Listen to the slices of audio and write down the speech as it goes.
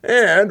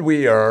And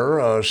we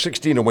are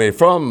 16 away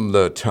from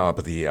the top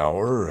of the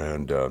hour.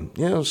 And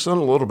sun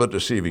a little bit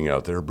deceiving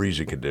out there.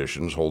 Breezy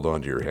conditions. Hold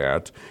on to your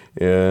hat.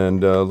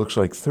 And looks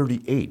like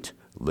 38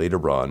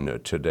 later on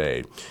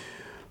today.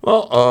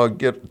 Well,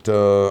 get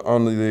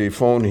on the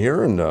phone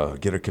here and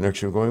get a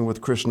connection going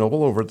with Chris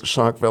Noble over at the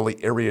Sauk Valley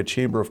Area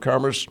Chamber of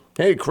Commerce.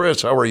 Hey,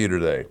 Chris, how are you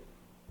today?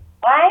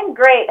 I'm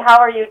great. How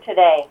are you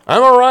today?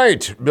 I'm all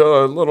right.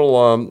 A little,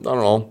 I don't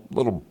know, a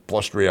little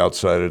blustery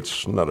outside.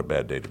 It's not a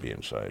bad day to be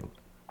inside.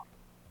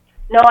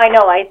 No, I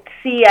know. I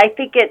see. I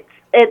think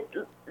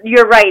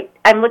you're right.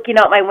 I'm looking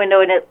out my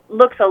window, and it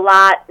looks a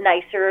lot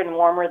nicer and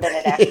warmer than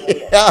it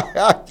actually is.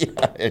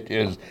 Yeah, it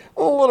is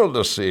a little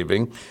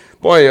deceiving.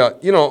 Boy,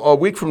 a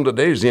week from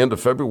today is the end of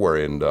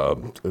February, and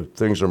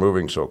things are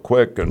moving so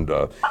quick. And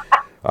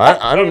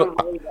I don't know.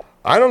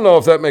 I don't know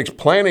if that makes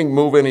planning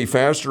move any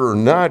faster or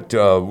not.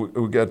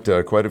 We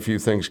got quite a few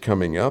things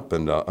coming up,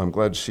 and I'm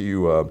glad to see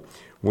you,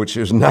 which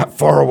is not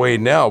far away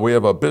now. We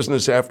have a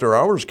business after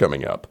hours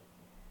coming up.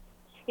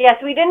 Yes,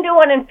 we didn't do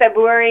one in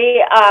February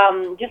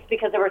just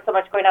because there was so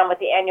much going on with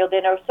the annual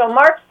dinner. So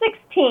March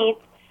 16th,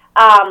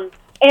 and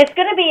it's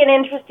going to be an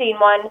interesting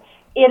one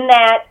in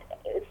that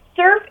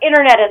Surf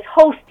Internet is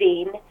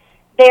hosting.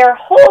 They're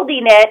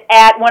holding it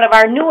at one of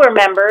our newer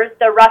members,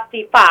 the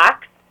Rusty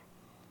Fox.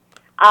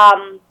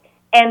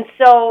 And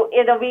so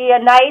it'll be a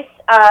nice,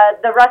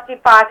 the Rusty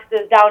Fox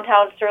is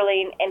downtown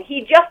Sterling, and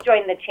he just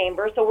joined the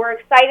chamber. So we're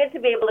excited to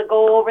be able to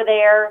go over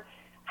there,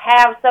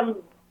 have some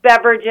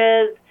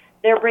beverages.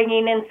 They're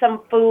bringing in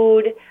some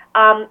food.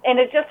 And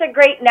it's just a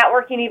great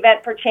networking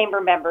event for chamber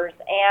members.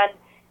 And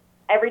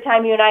every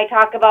time you and I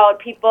talk about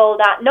people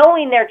not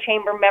knowing they're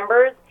chamber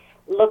members,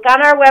 look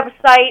on our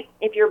website.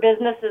 If your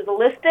business is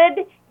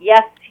listed,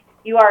 yes,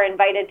 you are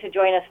invited to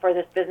join us for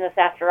this business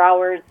after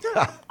hours,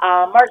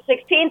 March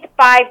 16th,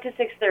 5 to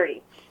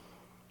 6:30.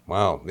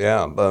 Wow,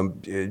 yeah.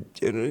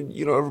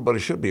 Everybody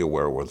should be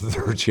aware whether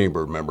they're a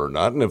chamber member or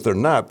not, and if they're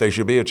not, they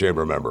should be a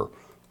chamber member.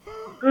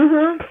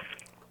 Mm-hmm.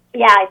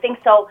 Yeah, I think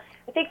so.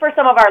 I think for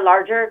some of our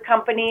larger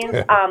companies,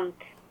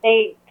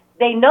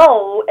 they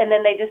know, and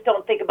then they just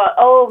don't think about,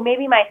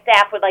 maybe my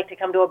staff would like to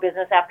come to a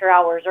business after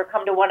hours or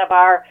come to one of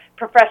our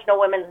professional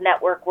women's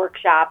network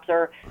workshops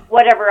or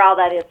whatever all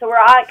that is. So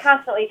we're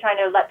constantly trying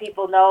to let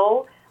people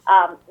know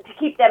to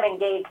keep them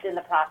engaged in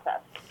the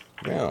process.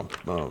 Yeah,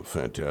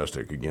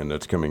 fantastic. Again,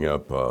 that's coming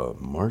up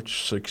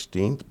March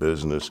 16th,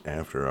 business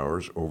after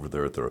hours over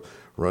there at the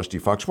Rusty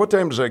Fox. What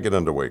time does that get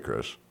underway,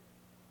 Chris?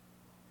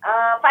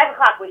 5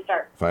 o'clock we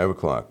start. 5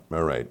 o'clock.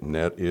 All right. And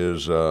that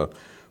is...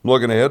 I'm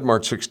looking ahead,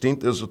 March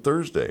 16th is a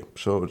Thursday,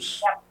 so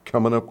it's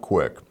coming up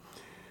quick.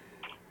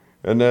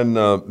 And then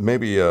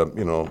maybe,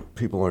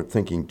 people aren't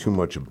thinking too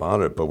much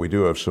about it, but we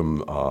do have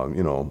some,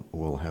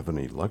 we'll have an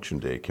election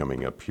day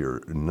coming up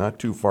here not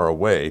too far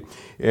away.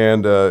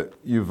 And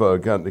you've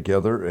gotten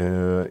together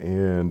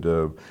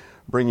and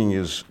bringing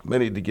as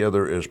many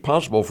together as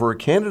possible for a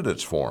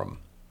candidates forum.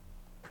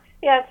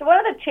 Yeah, so one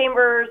of the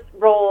chamber's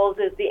roles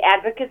is the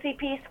advocacy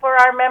piece for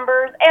our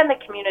members and the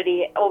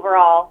community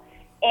overall.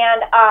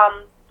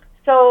 And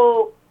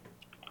so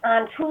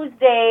on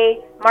Tuesday,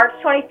 March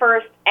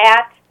 21st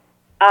at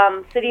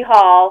City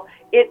Hall,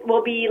 it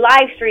will be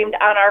live streamed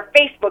on our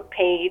Facebook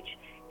page,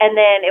 and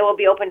then it will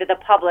be open to the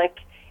public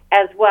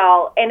as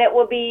well. And it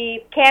will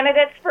be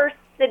candidates for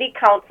city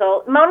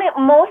council.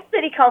 Most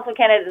city council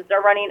candidates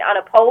are running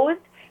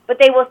unopposed, but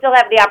they will still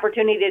have the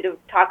opportunity to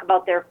talk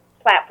about their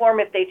platform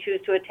if they choose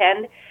to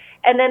attend.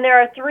 And then there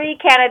are 3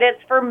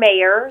 candidates for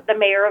mayor, the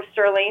mayor of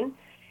Sterling,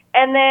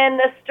 and then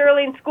the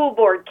Sterling School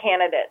Board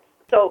candidates.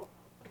 So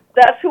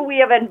that's who we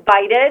have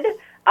invited.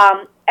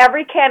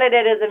 Every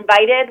candidate is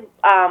invited.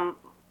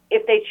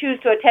 If they choose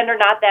to attend or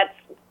not, that's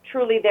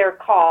truly their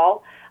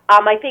call.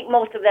 I think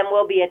most of them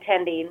will be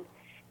attending.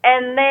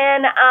 And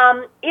then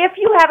if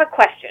you have a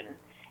question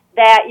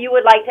that you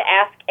would like to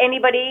ask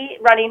anybody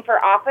running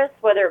for office,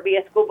 whether it be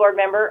a school board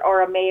member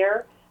or a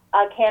mayor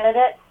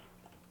candidate,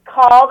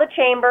 call the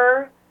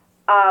chamber,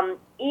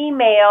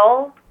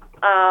 email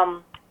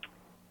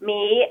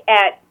me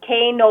at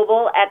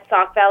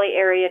knoble@Sauk Valley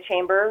Area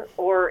Chamber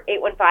or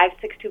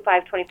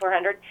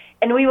 815-625-2400,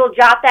 and we will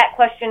jot that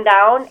question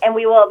down, and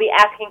we will be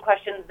asking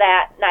questions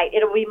that night.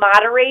 It'll be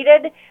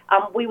moderated.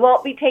 We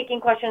won't be taking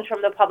questions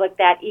from the public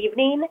that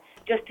evening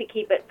just to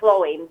keep it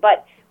flowing,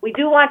 but we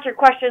do want your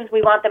questions.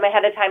 We want them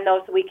ahead of time,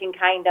 though, so we can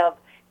kind of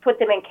put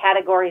them in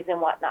categories and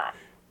whatnot.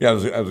 Yeah,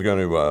 I was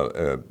going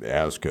to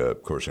ask,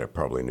 of course, I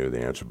probably knew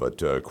the answer,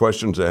 but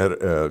questions ahead,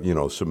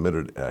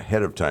 submitted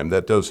ahead of time,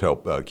 that does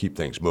help keep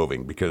things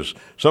moving because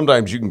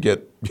sometimes you can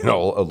get,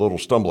 a little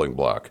stumbling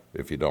block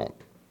if you don't.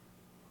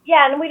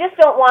 Yeah, and we just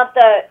don't want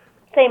the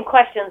same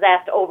questions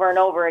asked over and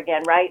over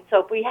again, right? So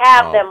if we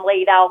have them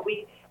laid out,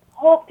 we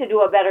hope to do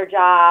a better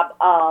job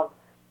of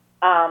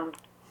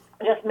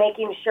just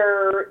making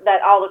sure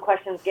that all the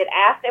questions get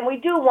asked, and we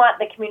do want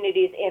the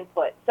community's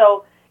input.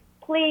 So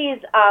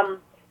please...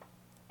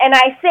 and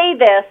I say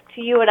this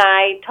to you and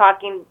I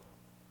talking,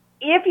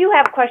 if you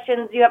have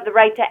questions, you have the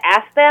right to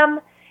ask them,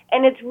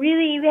 and it's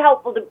really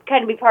helpful to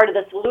kind of be part of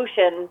the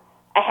solution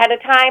ahead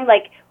of time,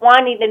 like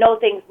wanting to know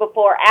things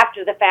before,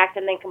 after the fact,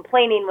 and then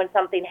complaining when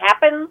something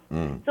happens.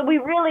 So we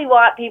really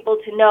want people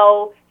to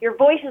know your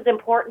voice is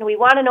important. We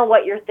want to know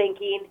what you're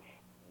thinking.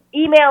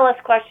 Email us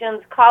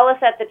questions, call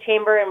us at the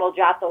chamber, and we'll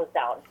jot those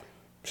down.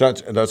 So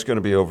that's going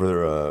to be over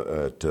there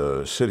at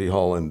City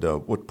Hall. And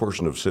what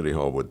portion of City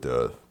Hall would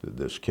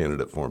this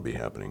candidate forum be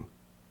happening?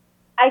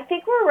 I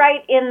think we're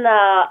right in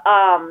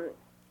the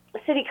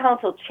City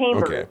Council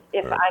chambers, Okay.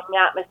 if All right. I'm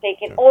not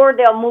mistaken, or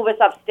they'll move us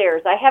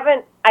upstairs.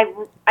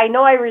 I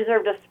know I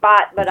reserved a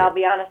spot, but I'll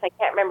be honest, I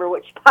can't remember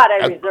which spot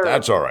I reserved.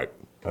 That's all right.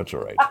 That's all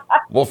right.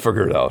 We'll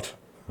figure it out.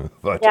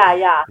 But,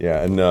 Yeah.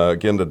 Yeah, and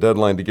again, the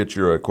deadline to get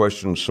your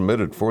questions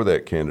submitted for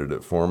that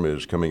candidate forum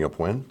is coming up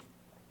when?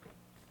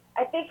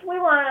 I think we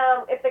want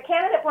to, if the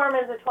candidate forum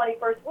is the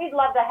 21st, we'd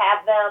love to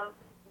have them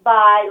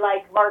by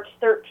like March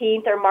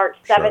 13th or March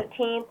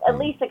 17th, at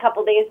least a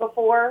couple days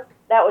before.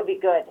 That would be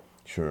good.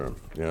 Sure.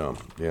 Yeah.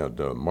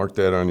 Mark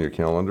that on your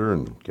calendar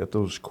and get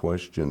those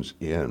questions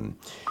in.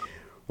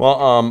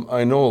 Well,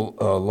 I know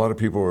a lot of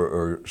people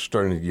are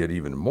starting to get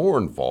even more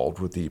involved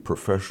with the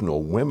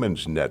Professional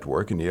Women's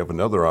Network, and you have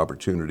another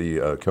opportunity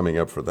coming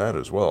up for that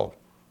as well.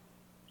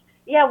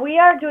 Yeah, we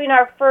are doing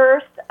our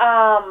first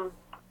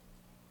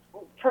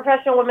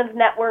Professional Women's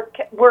Network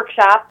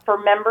workshop for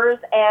members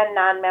and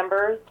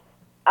non-members.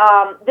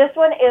 This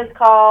one is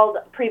called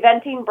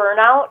Preventing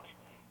Burnout,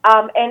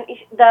 and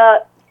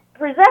the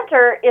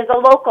presenter is a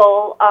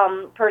local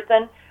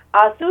person,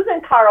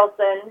 Susan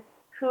Carlson,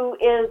 who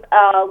is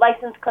a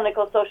licensed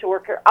clinical social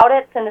worker out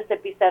at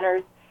Sinisippi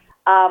Centers.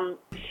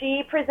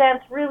 She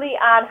presents really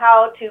on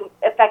how to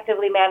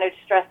effectively manage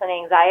stress and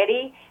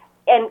anxiety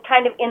and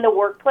kind of in the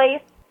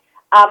workplace.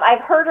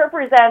 I've heard her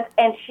present,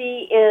 and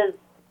she's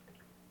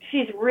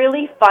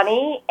really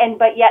funny,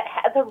 but yet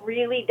has a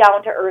really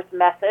down-to-earth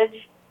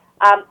message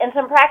and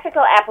some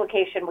practical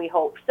application, we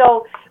hope.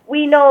 So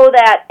we know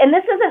that, and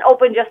this isn't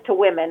open just to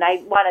women.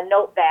 I want to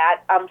note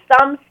that.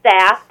 Some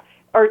staff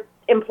or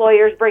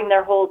employers bring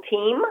their whole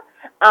team.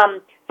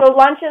 So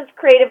lunch is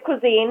Creative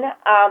Cuisine.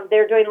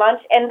 They're doing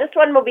lunch, and this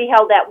one will be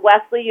held at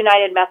Wesley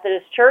United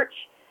Methodist Church.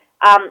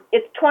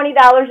 It's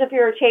 $20 if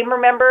you're a chamber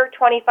member,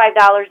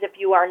 $25 if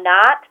you are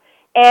not,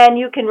 and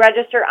you can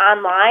register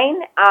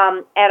online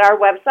at our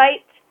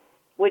website,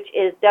 which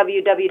is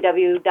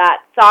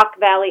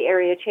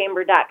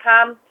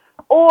www.saukvalleyareachamber.com,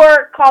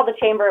 or call the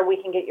chamber and we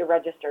can get you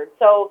registered.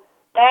 So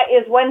that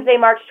is Wednesday,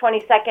 March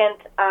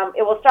 22nd.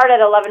 It will start at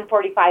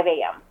 11:45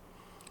 a.m.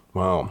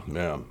 Wow,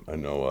 yeah, I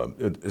know.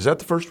 Is that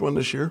the first one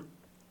this year?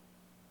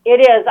 It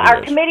is. Our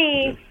is.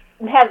 committee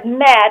has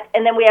met,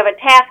 and then we have a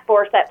task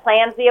force that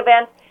plans the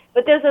event.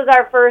 But this is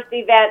our first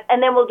event, and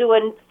then we'll do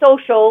a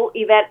social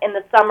event in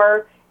the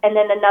summer, and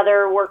then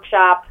another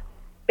workshop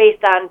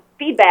based on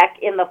feedback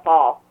in the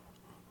fall.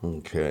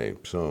 Okay,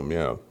 so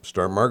yeah,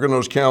 start marking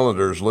those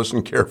calendars.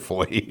 Listen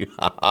carefully.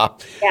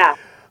 Yeah.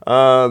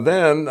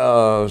 Then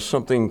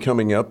something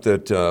coming up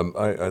that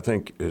I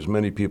think as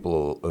many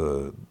people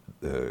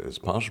as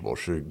possible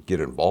should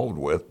get involved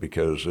with,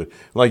 because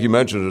like you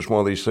mentioned, it's one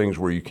of these things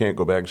where you can't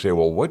go back and say,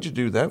 well, what'd you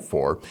do that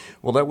for?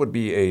 Well, that would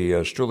be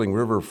a Sterling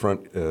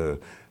Riverfront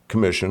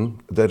Commission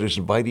that is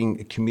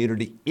inviting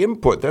community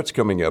input. That's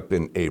coming up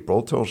in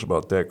April. Tell us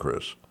about that,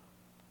 Chris.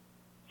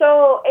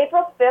 So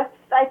April 5th,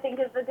 I think,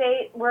 is the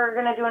date. We're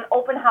going to do an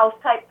open house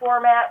type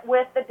format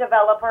with the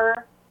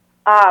developer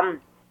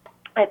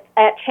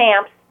at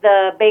Champs,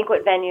 the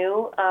banquet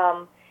venue,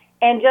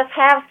 and just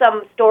have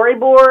some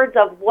storyboards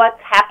of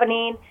what's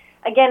happening.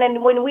 Again,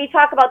 and when we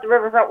talk about the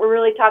riverfront, we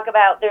really talk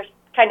about, there's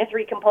kind of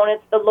three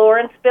components: the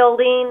Lawrence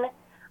Building,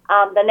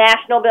 the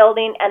National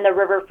Building, and the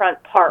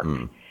Riverfront Park.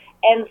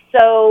 And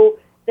so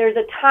there's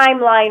a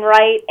timeline,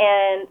 right?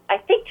 And I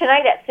think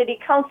tonight at City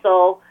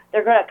Council,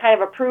 they're going to kind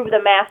of approve the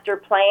master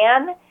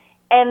plan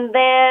and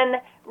then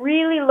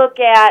really look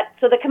at,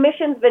 so the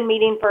commission's been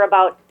meeting for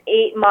about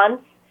 8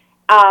 months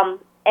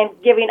and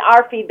giving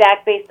our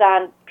feedback based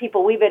on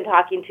people we've been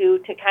talking to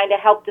kind of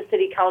help the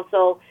City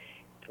Council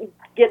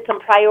get some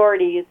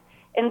priorities.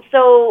 And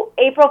so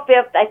April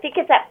 5th, I think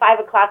it's at 5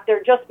 o'clock,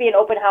 there'll just be an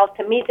open house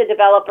to meet the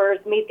developers,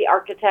 meet the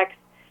architects.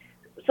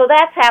 So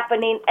that's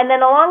happening. And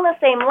then along the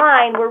same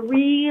line, we're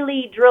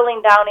really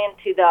drilling down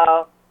into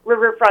the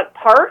Riverfront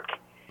Park.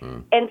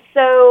 And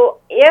so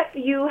if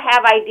you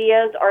have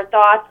ideas or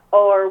thoughts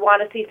or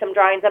want to see some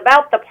drawings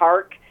about the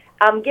park,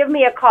 give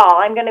me a call.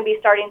 I'm going to be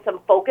starting some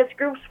focus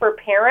groups for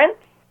parents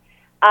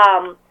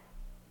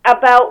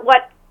about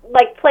what,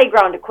 like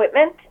playground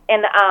equipment,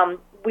 and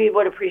we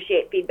would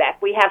appreciate feedback.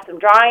 We have some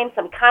drawings,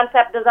 some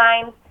concept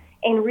designs,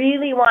 and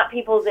really want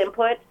people's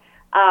input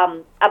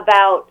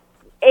about,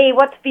 A,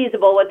 what's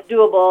feasible, what's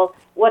doable,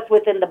 what's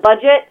within the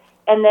budget,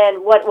 and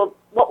then what will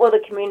the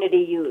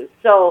community use.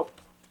 So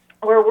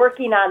we're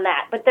working on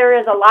that. But there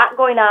is a lot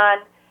going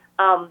on,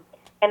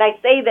 and I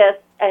say this,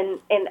 and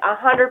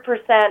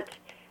 100%,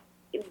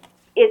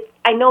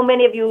 I know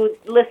many of you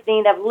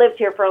listening have lived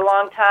here for a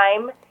long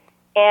time,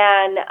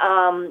 and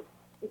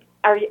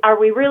are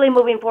we really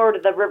moving forward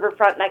to the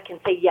riverfront? And I can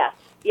say yes.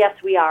 Yes,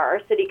 we are.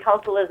 Our city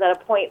council is at a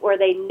point where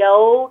they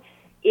know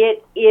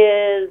it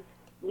is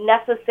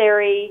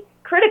necessary,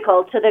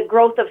 critical to the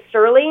growth of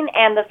Sterling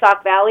and the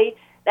Sauk Valley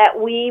that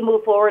we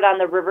move forward on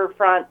the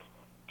riverfront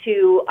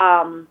to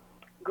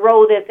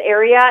grow this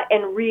area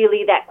and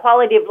really that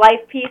quality of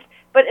life piece,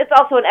 but it's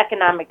also an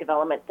economic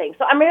development thing.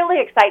 So I'm really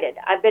excited.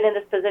 I've been in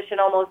this position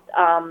almost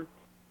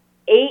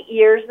 8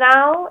 years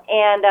now,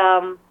 and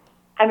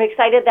I'm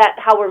excited that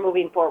how we're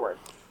moving forward.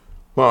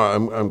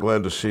 Well, I'm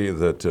glad to see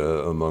that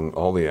among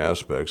all the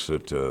aspects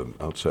that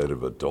outside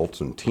of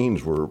adults and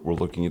teens, we're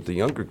looking at the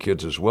younger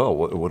kids as well.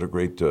 What a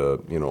great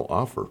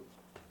offer.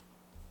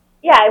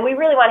 Yeah, and we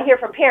really want to hear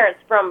from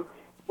parents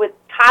with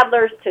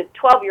toddlers to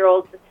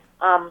 12-year-olds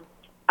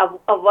of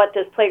what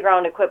this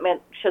playground equipment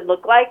should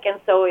look like.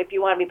 And so if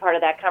you want to be part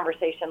of that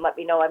conversation, let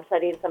me know. I'm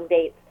setting some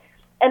dates.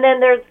 And then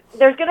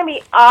there's going to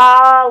be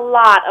a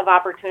lot of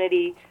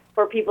opportunity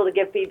for people to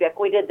give feedback.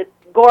 We did the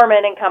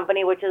Gorman and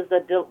Company, which is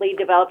the lead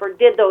developer,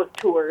 did those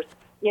tours.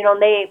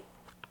 And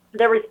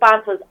their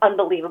response was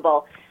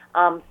unbelievable.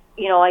 I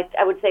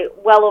would say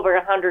well over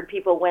 100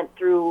 people went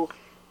through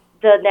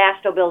the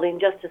National Building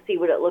just to see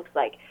what it looks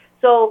like.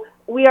 So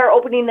we are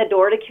opening the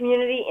door to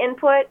community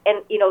input,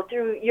 and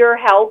through your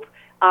help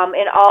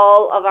and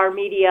all of our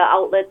media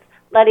outlets,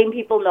 letting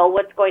people know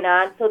what's going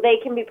on so they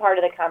can be part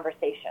of the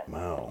conversation.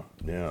 Wow.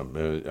 Yeah.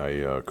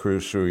 I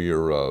cruise through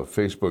your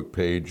Facebook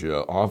page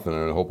often,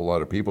 and I hope a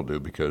lot of people do,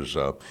 because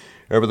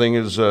everything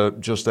is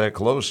just that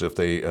close if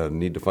they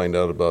need to find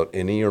out about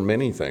any or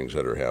many things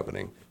that are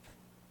happening.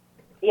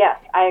 Yes,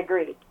 I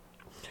agree.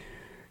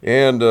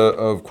 And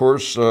of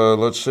course,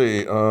 let's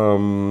see,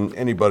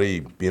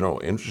 anybody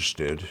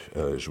interested,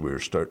 as we're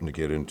starting to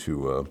get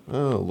into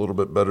a little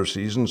bit better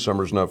season.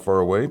 Summer's not far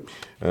away,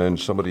 and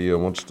somebody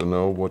wants to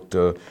know what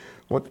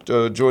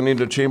joining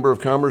the Chamber of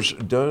Commerce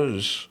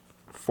does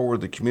for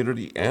the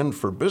community and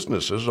for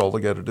businesses. All they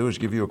got to do is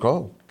give you a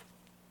call.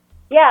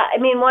 Yeah,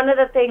 one of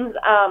the things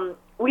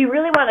we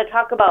really want to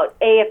talk about,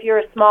 if you're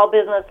a small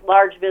business,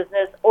 large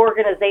business,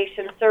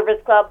 organization,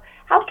 service club,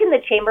 how can the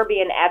Chamber be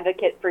an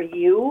advocate for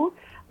you?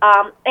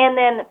 And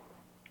then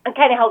it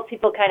kind of helps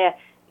people kind of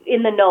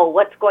in the know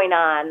what's going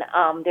on.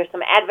 There's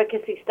some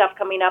advocacy stuff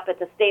coming up at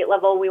the state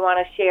level we want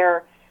to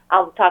share.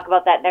 I'll talk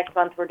about that next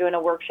month. We're doing a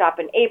workshop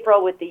in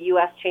April with the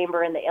U.S.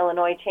 Chamber and the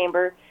Illinois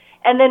Chamber.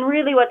 And then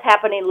really what's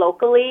happening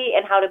locally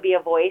and how to be a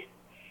voice.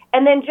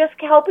 And then just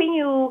helping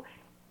you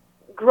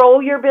grow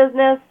your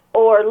business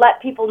or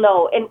let people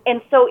know. And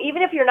so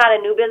even if you're not a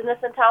new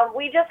business in town,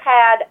 we just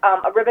had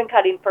a ribbon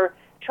cutting for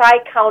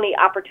Tri-County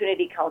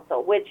Opportunity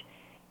Council, which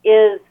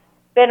is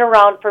been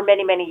around for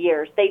many, many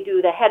years. They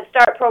do the Head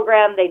Start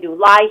program, they do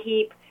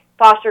LIHEAP,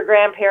 foster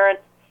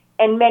grandparents,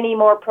 and many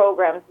more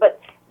programs. But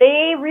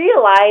they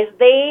realize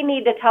they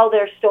need to tell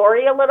their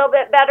story a little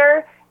bit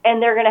better,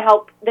 and they're going to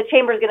help. The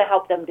Chamber's going to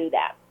help them do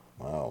that.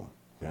 Wow,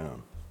 yeah,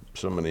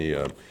 so many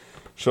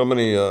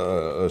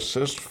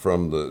assists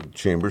from the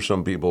Chamber.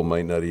 Some people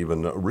might not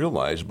even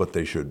realize, but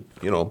they should,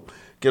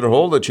 get a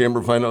hold of the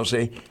Chamber, find out,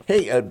 say,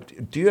 hey,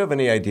 do you have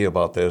any idea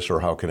about this, or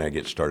how can I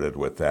get started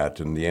with that?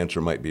 And the answer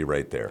might be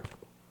right there.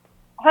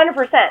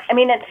 100%. I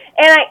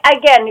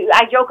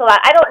joke a lot.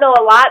 I don't know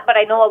a lot, but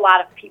I know a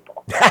lot of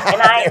people.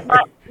 And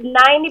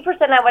 90%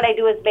 of what I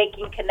do is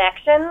making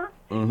connections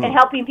and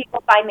helping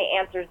people find the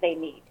answers they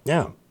need.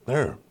 Yeah,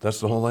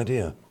 that's the whole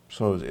idea.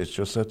 So it's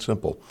just that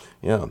simple.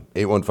 Yeah,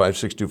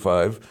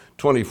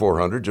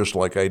 815-625-2400, just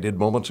like I did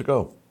moments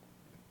ago.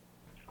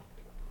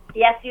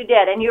 Yes, you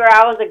did. And you are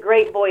always a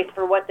great voice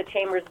for what the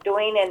Chamber's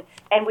doing,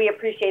 and we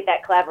appreciate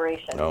that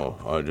collaboration. Oh,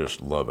 I just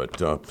love it.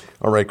 All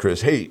right,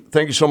 Chris. Hey,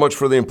 thank you so much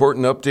for the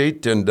important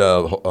update. And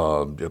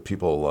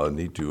people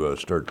need to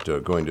start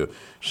going to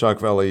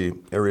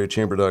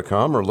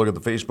SaukValleyAreaChamber.com or look at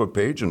the Facebook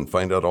page and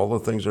find out all the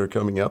things that are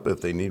coming up if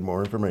they need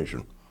more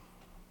information.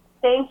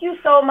 Thank you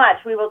so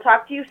much. We will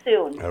talk to you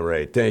soon. All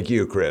right. Thank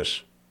you,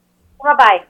 Chris. Bye-bye.